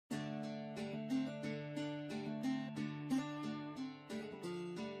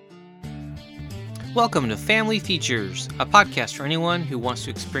Welcome to Family Features, a podcast for anyone who wants to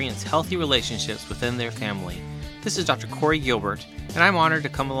experience healthy relationships within their family. This is Dr. Corey Gilbert, and I'm honored to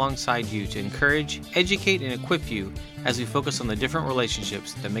come alongside you to encourage, educate, and equip you as we focus on the different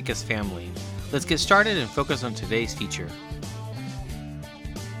relationships that make us family. Let's get started and focus on today's feature.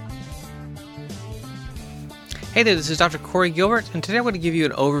 Hey there, this is Dr. Corey Gilbert, and today I'm going to give you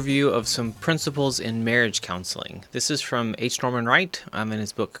an overview of some principles in marriage counseling. This is from H. Norman Wright in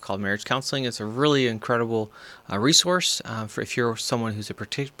his book called Marriage Counseling. It's a really incredible resource for if you're someone who's a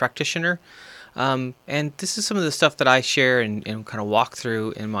practitioner. And this is some of the stuff that I share and kind of walk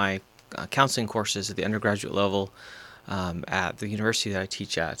through in my counseling courses at the undergraduate level at the university that I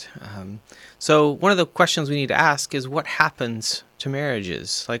teach at. So one of the questions we need to ask is, what happens to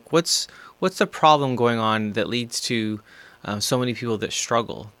marriages? Like, what's the problem going on that leads to so many people that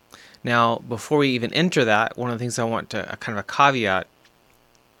struggle? Now, before we even enter that, one of the things I want to kind of a caveat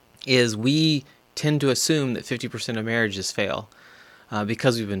is we tend to assume that 50% of marriages fail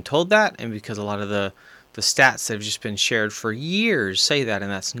because we've been told that, and because a lot of the stats that have just been shared for years say that,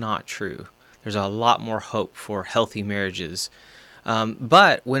 and that's not true. There's a lot more hope for healthy marriages.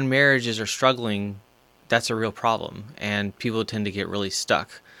 But when marriages are struggling, that's a real problem, and people tend to get really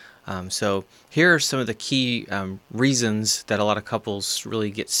stuck. So here are some of the key reasons that a lot of couples really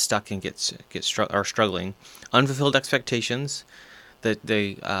get stuck and are struggling. Unfulfilled expectations that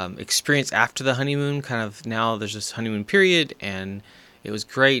they experience after the honeymoon. Kind of now there's this honeymoon period, and it was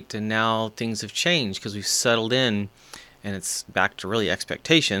great, and now things have changed because we've settled in, and it's back to really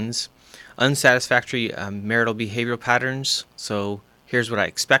expectations. Unsatisfactory marital behavioral patterns. So here's what I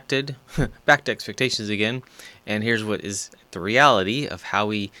expected, back to expectations again, and here's what is the reality of how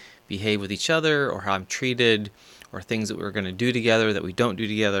we behave with each other, or how I'm treated, or things that we're going to do together that we don't do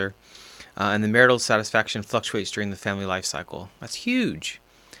together. And the marital satisfaction fluctuates during the family life cycle. That's huge.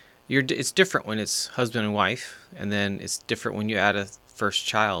 It's different when it's husband and wife, and then it's different when you add a first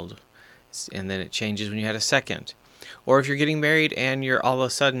child, and then it changes when you had a second. Or if you're getting married and you're all of a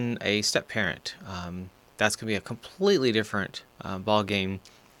sudden a step-parent, that's going to be a completely different ball game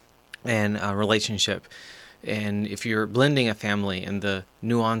and relationship. And if you're blending a family, and the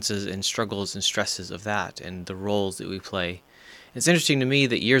nuances and struggles and stresses of that, and the roles that we play. It's interesting to me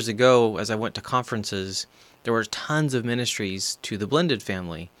that years ago, as I went to conferences, there were tons of ministries to the blended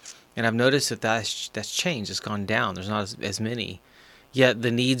family. And I've noticed that that's changed. It's gone down. There's not as many. Yet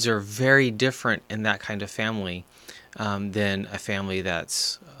the needs are very different in that kind of family than a family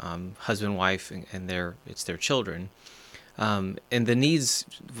that's husband, wife, and it's their children. And the needs,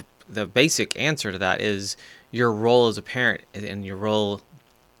 the basic answer to that is your role as a parent and your role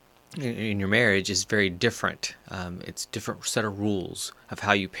in your marriage is very different. It's a different set of rules of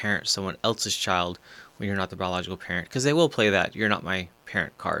how you parent someone else's child when you're not the biological parent, because they will play that "you're not my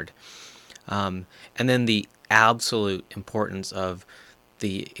parent" card. And then the absolute importance of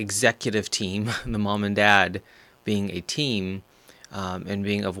the executive team, the mom and dad, being a team and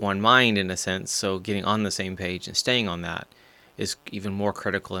being of one mind in a sense, so getting on the same page and staying on that is even more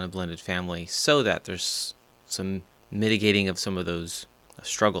critical in a blended family, so that there's some mitigating of some of those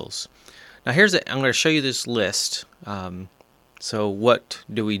struggles. Now I'm going to show you this list. So what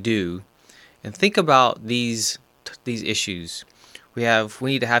do we do? And think about these issues. We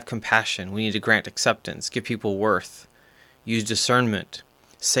need to have compassion. We need to grant acceptance, give people worth, use discernment,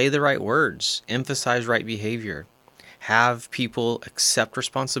 say the right words, emphasize right behavior, have people accept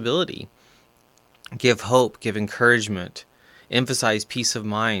responsibility, give hope, give encouragement, emphasize peace of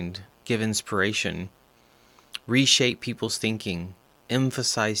mind, give inspiration, reshape people's thinking,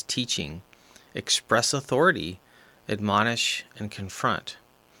 emphasize teaching, express authority, admonish, and confront.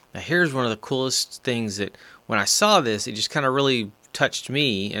 Now here's one of the coolest things that when I saw this, it just kind of really touched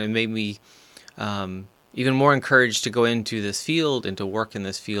me, and it made me even more encouraged to go into this field and to work in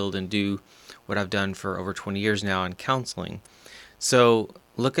this field and do what I've done for over 20 years now in counseling. So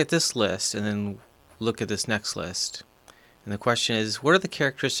look at this list, and then look at this next list. And the question is, what are the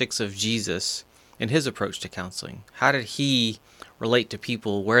characteristics of Jesus in his approach to counseling? How did he relate to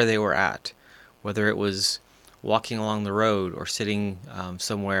people where they were at, whether it was walking along the road or sitting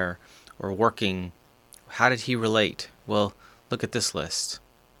somewhere or working? How did he relate? Well, look at this list.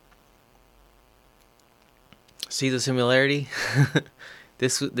 See the similarity?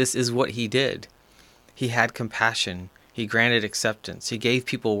 This is what he did. He had compassion. He granted acceptance. He gave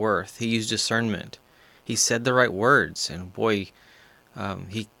people worth. He used discernment. He said the right words, and boy,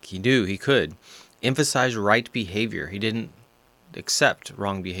 he knew he could. Emphasize right behavior. He didn't accept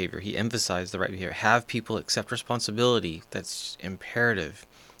wrong behavior. He emphasized the right behavior. Have people accept responsibility. That's imperative.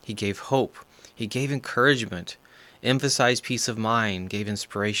 He gave hope. He gave encouragement. emphasized peace of mind, gave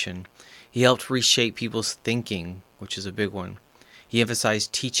inspiration. He helped reshape people's thinking, which is a big one. He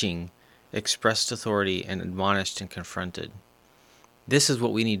emphasized teaching, expressed authority, and admonished and confronted. This is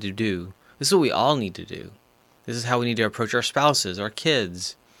what we need to do. This is what we all need to do. This is how we need to approach our spouses, our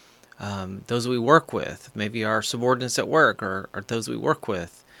kids, those we work with, maybe our subordinates at work or those we work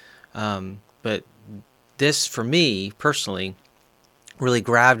with. But this, for me personally, really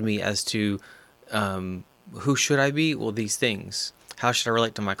grabbed me as to who should I be? Well, these things. How should I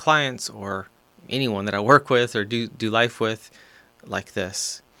relate to my clients or anyone that I work with or do life with like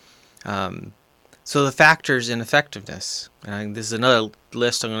this? So the factors in effectiveness. And this is another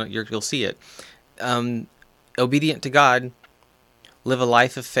list. You'll see it. Obedient to God, live a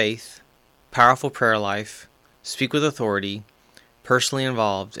life of faith, powerful prayer life, speak with authority, personally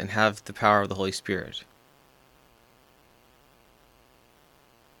involved, and have the power of the Holy Spirit.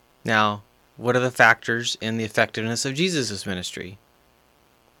 Now, what are the factors in the effectiveness of Jesus' ministry?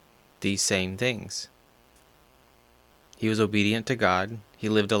 These same things. He was obedient to God. He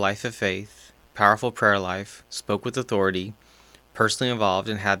lived a life of faith, powerful prayer life, spoke with authority, personally involved,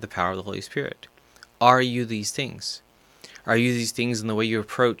 and had the power of the Holy Spirit. Are you these things? Are you these things in the way you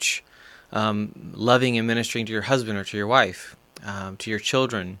approach loving and ministering to your husband or to your wife, to your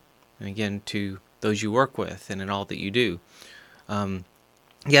children, and again, to those you work with and in all that you do?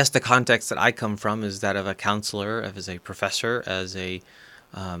 Yes, the context that I come from is that of a counselor, as a professor, as a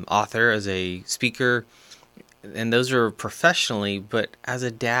author, as a speaker, and those are professionally, but as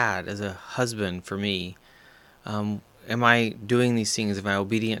a dad, as a husband for me, am I doing these things? Am I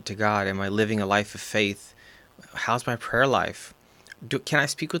obedient to God? Am I living a life of faith? How's my prayer life? Can I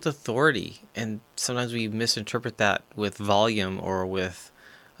speak with authority? And sometimes we misinterpret that with volume or with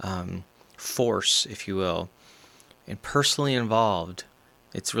force, if you will. And personally involved,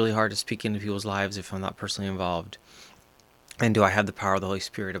 it's really hard to speak into people's lives if I'm not personally involved. And do I have the power of the Holy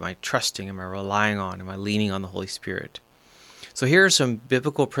Spirit? Am I trusting? Am I relying on? Am I leaning on the Holy Spirit? So here are some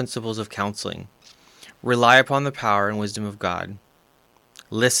biblical principles of counseling. Rely upon the power and wisdom of God.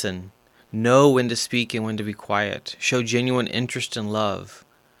 Listen. Know when to speak and when to be quiet. Show genuine interest and love.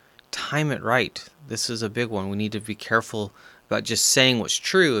 Time it right. This is a big one. We need to be careful about just saying what's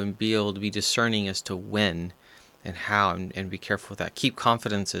true and be able to be discerning as to when and how, and be careful with that. Keep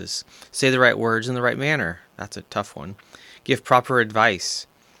confidences. Say the right words in the right manner. That's a tough one. Give proper advice.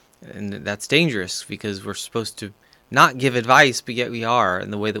 And that's dangerous because we're supposed to not give advice, but yet we are.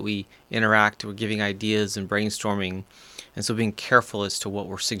 In the way that we interact, we're giving ideas and brainstorming. And so being careful as to what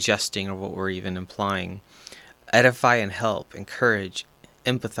we're suggesting or what we're even implying. Edify and help, encourage,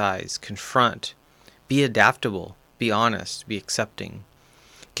 empathize, confront. Be adaptable, be honest, be accepting.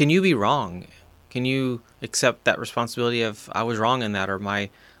 Can you be wrong? Can you accept that responsibility of, I was wrong in that, or my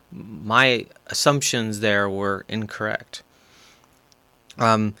assumptions there were incorrect?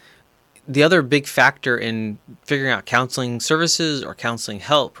 The other big factor in figuring out counseling services or counseling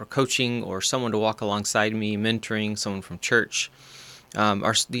help or coaching or someone to walk alongside me, mentoring someone from church,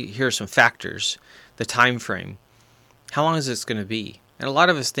 here are some factors. The time frame. How long is this going to be? And a lot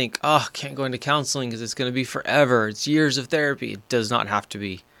of us think, I can't go into counseling because it's going to be forever. It's years of therapy. It does not have to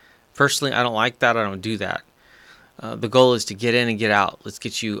be. Personally, I don't like that. I don't do that. The goal is to get in and get out. Let's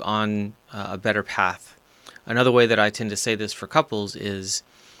get you on a better path. Another way that I tend to say this for couples is,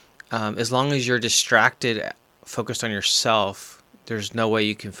 as long as you're distracted, focused on yourself, there's no way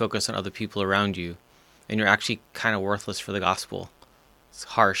you can focus on other people around you. And you're actually kind of worthless for the gospel. It's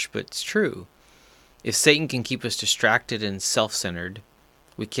harsh, but it's true. If Satan can keep us distracted and self-centered,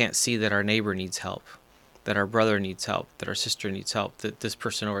 we can't see that our neighbor needs help, that our brother needs help, that our sister needs help, that this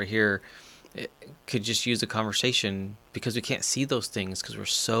person over here could just use a conversation, because we can't see those things because we're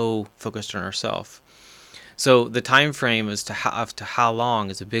so focused on ourselves. So the time frame as to how long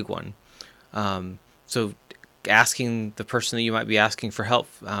is a big one. So asking the person that you might be asking for help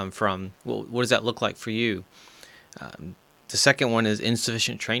from, well, what does that look like for you? The second one is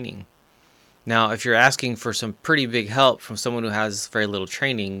insufficient training. Now, if you're asking for some pretty big help from someone who has very little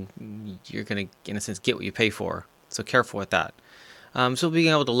training, you're going to, in a sense, get what you pay for. So careful with that. So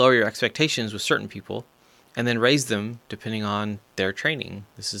being able to lower your expectations with certain people and then raise them depending on their training.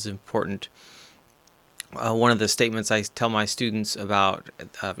 This is important. One of the statements I tell my students about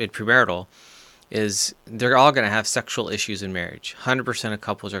in premarital is they're all going to have sexual issues in marriage. 100% of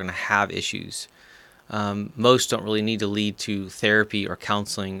couples are going to have issues. Most don't really need to lead to therapy or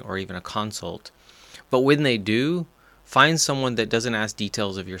counseling or even a consult. But when they do, find someone that doesn't ask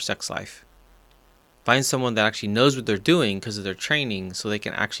details of your sex life. Find someone that actually knows what they're doing because of their training, so they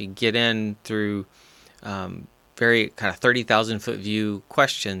can actually get in through very kind of 30,000 foot view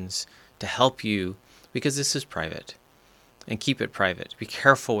questions to help you, because this is private. and keep it private. Be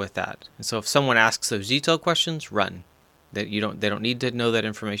careful with that. And so if someone asks those detailed questions, run. That they don't need to know that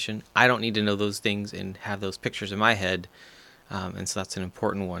information. I don't need to know those things and have those pictures in my head. And so that's an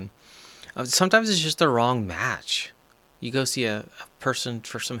important one. Sometimes it's just the wrong match. You go see a person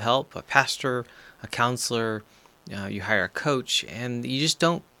for some help, a pastor, a counselor, you hire a coach, and you just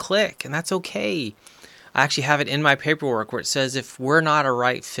don't click, and that's okay. I actually have it in my paperwork where it says if we're not a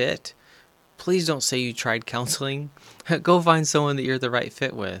right fit, please don't say you tried counseling. Go find someone that you're the right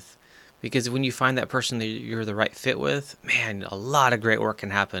fit with. Because when you find that person that you're the right fit with, man, a lot of great work can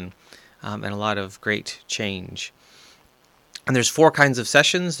happen, and a lot of great change. And there's 4 kinds of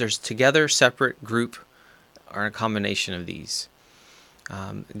sessions. There's together, separate, group, or a combination of these.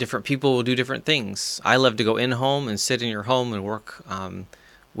 Different people will do different things. I love to go in home and sit in your home and work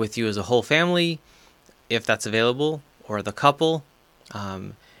with you as a whole family, if that's available, or the couple.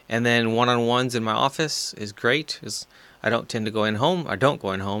 And then one-on-ones in my office is great. I don't tend to go in home. I don't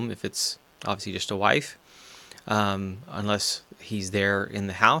go in home if it's obviously just a wife, unless he's there in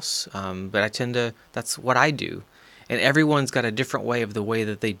the house. But that's what I do. And everyone's got a different way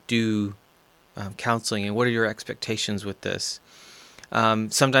that they do counseling. And what are your expectations with this?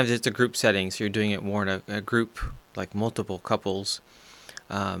 Sometimes it's a group setting, so you're doing it more in a group, like multiple couples.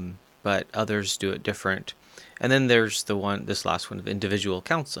 But others do it different. And then there's this last one of individual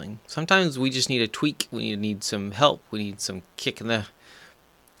counseling. Sometimes we just need a tweak. We need some help. We need some kick in the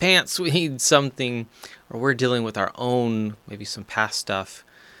pants. We need something, or we're dealing with our own, maybe some past stuff.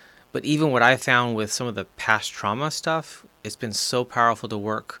 But even what I found with some of the past trauma stuff, it's been so powerful to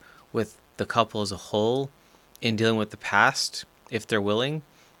work with the couple as a whole in dealing with the past, if they're willing,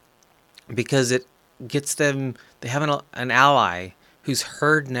 because it gets them, they have an ally who's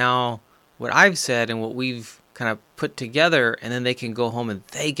heard now what I've said and what we've kind of put together, and then they can go home and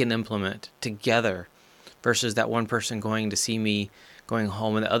they can implement together, versus that one person going to see me, going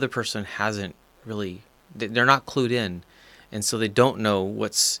home, and the other person hasn't really, they're not clued in, and so they don't know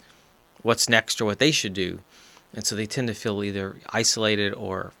what's next or what they should do, and so they tend to feel either isolated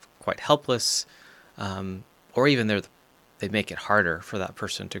or quite helpless, or even they make it harder for that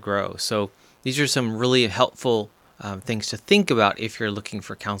person to grow. So these are some really helpful things to think about if you're looking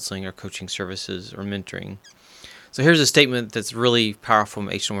for counseling or coaching services or mentoring. So here's a statement that's really powerful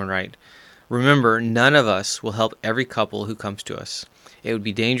from H. Norman Wright. Remember, none of us will help every couple who comes to us. It would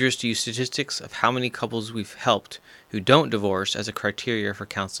be dangerous to use statistics of how many couples we've helped who don't divorce as a criteria for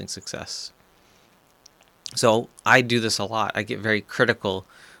counseling success. So I do this a lot. I get very critical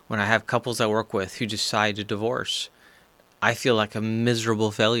when I have couples I work with who decide to divorce. I feel like a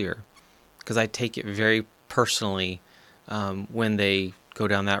miserable failure because I take it very personally when they go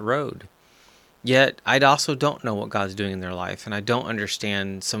down that road. Yet I also don't know what God's doing in their life, and I don't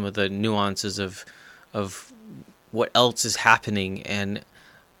understand some of the nuances of what else is happening, and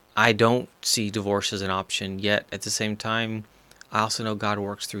I don't see divorce as an option. Yet at the same time, I also know God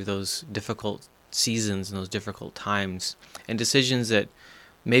works through those difficult seasons and those difficult times and decisions that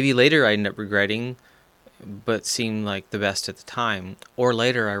maybe later I end up regretting, but seemed like the best at the time. Or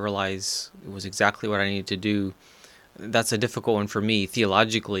later I realize it was exactly what I needed to do. That's a difficult one for me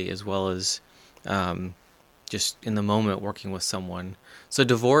theologically, as well as just in the moment working with someone. So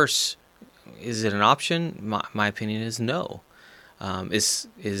divorce, is it an option? My opinion is no. Is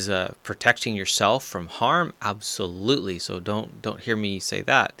protecting yourself from harm? Absolutely. So don't hear me say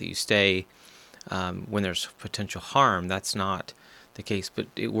that you stay when there's potential harm. That's not the case. But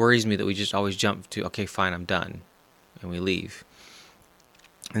it worries me that we just always jump to, okay, fine, I'm done, and we leave.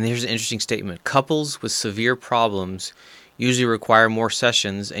 And here's an interesting statement. Couples with severe problems usually require more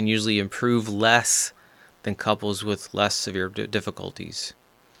sessions and usually improve less than couples with less severe difficulties.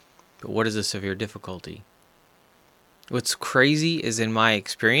 But what is a severe difficulty? What's crazy is, in my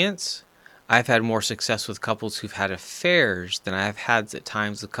experience, I've had more success with couples who've had affairs than I've had at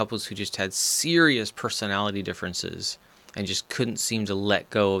times with couples who just had serious personality differences and just couldn't seem to let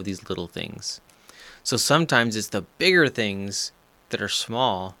go of these little things. So sometimes it's the bigger things that are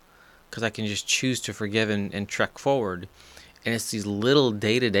small, because I can just choose to forgive and trek forward. And it's these little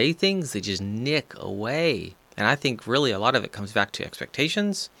day-to-day things that just nick away. And I think really a lot of it comes back to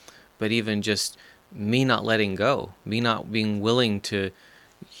expectations, but even just me not letting go, me not being willing to,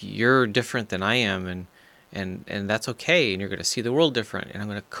 you're different than I am, and that's okay, and you're going to see the world different, and I'm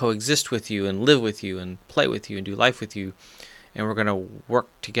going to coexist with you and live with you and play with you and do life with you, and we're going to work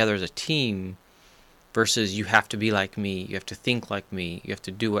together as a team, versus you have to be like me, you have to think like me, you have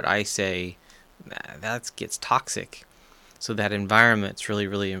to do what I say. That gets toxic. So that environment's really,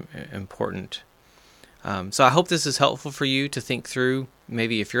 really important. So I hope this is helpful for you to think through,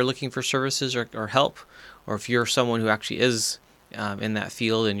 maybe if you're looking for services or help, or if you're someone who actually is in that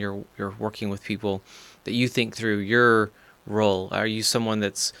field and you're working with people, that you think through your role. Are you someone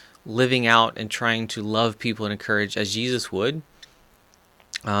that's living out and trying to love people and encourage as Jesus would?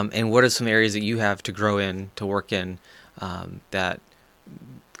 And what are some areas that you have to grow in, to work in, that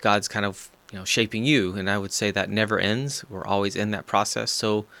God's kind of shaping you? And I would say that never ends. We're always in that process.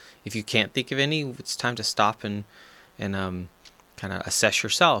 So if you can't think of any, it's time to stop and kind of assess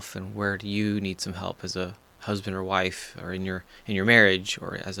yourself, and where do you need some help as a husband or wife, or in your marriage,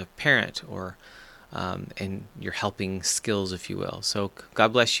 or as a parent, or in your helping skills, if you will. So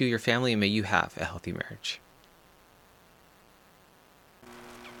God bless you, your family, and may you have a healthy marriage.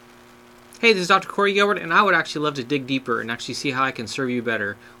 Hey, this is Dr. Corey Gilbert, and I would actually love to dig deeper and actually see how I can serve you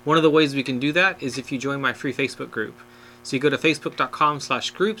better. One of the ways we can do that is if you join my free Facebook group. So you go to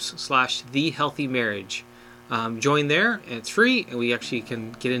facebook.com/groups/thehealthymarriage. Join there, and it's free, and we actually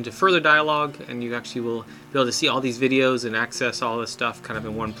can get into further dialogue, and you actually will be able to see all these videos and access all this stuff kind of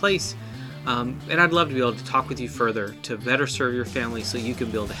in one place. And I'd love to be able to talk with you further to better serve your family so you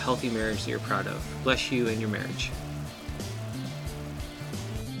can build a healthy marriage that you're proud of. Bless you and your marriage.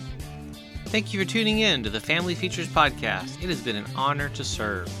 Thank you for tuning in to the Family Features Podcast. It has been an honor to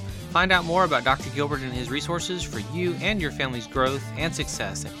serve. Find out more about Dr. Gilbert and his resources for you and your family's growth and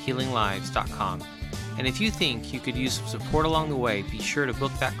success at healinglives.com. And if you think you could use some support along the way, be sure to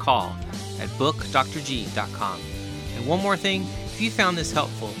book that call at bookdrg.com. And one more thing, if you found this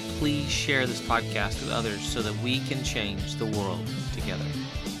helpful, please share this podcast with others so that we can change the world together.